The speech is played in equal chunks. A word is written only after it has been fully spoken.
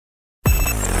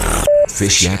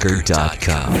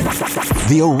Fishyaker.com,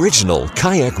 the original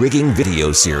kayak rigging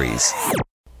video series.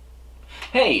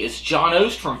 Hey, it's John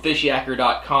Oast from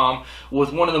Fishyaker.com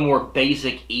with one of the more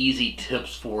basic, easy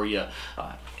tips for you.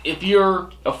 If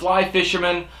you're a fly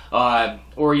fisherman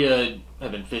or you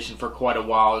have been fishing for quite a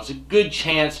while, there's a good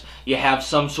chance you have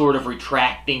some sort of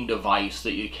retracting device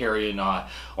that you carry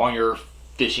on your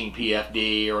fishing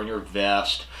PFD or on your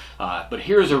vest. But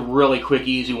here's a really quick,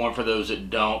 easy one for those that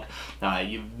don't.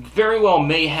 You very well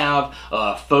may have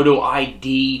a photo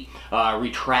ID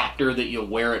retractor that you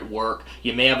wear at work.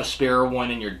 You may have a spare one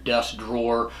in your desk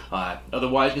drawer.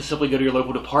 Otherwise, you can simply go to your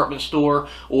local department store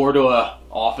or to an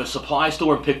office supply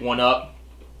store and pick one up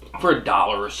for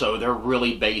 $1 or so. They're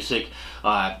really basic.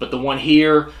 But the one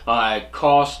here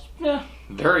costs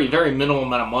very minimal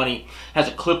amount of money. Has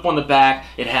a clip on the back.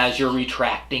 It has your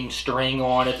retracting string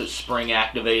on it that's spring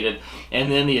activated, and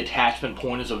then the attachment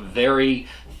point is a very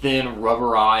thin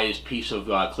rubberized piece of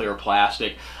clear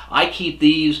plastic. I keep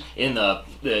these in the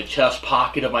chest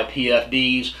pocket of my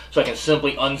PFDs so I can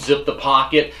simply unzip the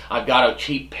pocket. I've got a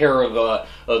cheap pair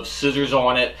of scissors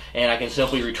on it, and I can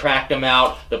simply retract them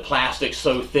out. The plastic's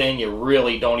so thin you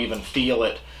really don't even feel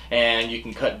it, and you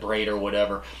can cut braid or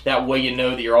whatever. That way you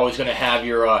know that you're always going to have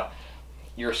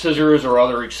your scissors or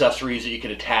other accessories that you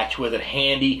can attach with it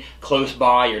handy, close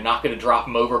by. You're not going to drop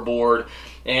them overboard,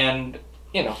 and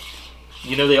you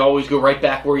know they always go right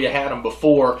back where you had them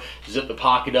before. Zip the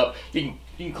pocket up. You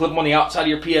can clip them on the outside of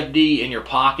your PFD in your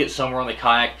pocket somewhere on the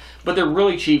kayak, but they're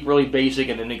really cheap, really basic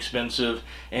and inexpensive,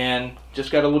 and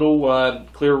just got a little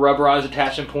clear rubberized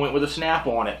attachment point with a snap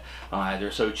on it.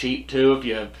 They're so cheap too. If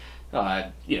you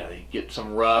they get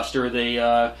some rust or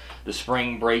the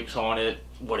spring breaks on it,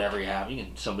 whatever you have, you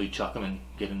can simply chuck them and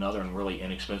get another, and really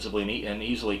inexpensively and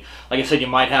easily. Like I said, you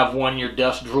might have one in your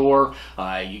desk drawer.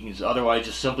 You can otherwise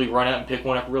just simply run out and pick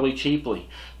one up really cheaply.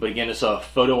 But again, it's a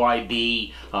photo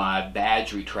ID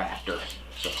badge retractor.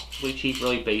 So really cheap,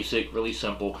 really basic, really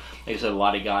simple. Like I said, a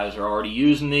lot of guys are already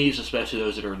using these, especially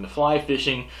those that are in the fly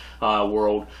fishing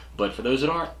world. But for those that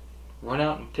aren't, run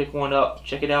out and pick one up.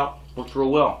 Check it out. Works real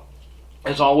well.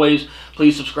 As always,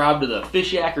 please subscribe to the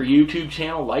Fishyaker YouTube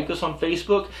channel, like us on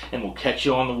Facebook, and we'll catch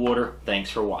you on the water. Thanks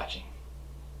for watching.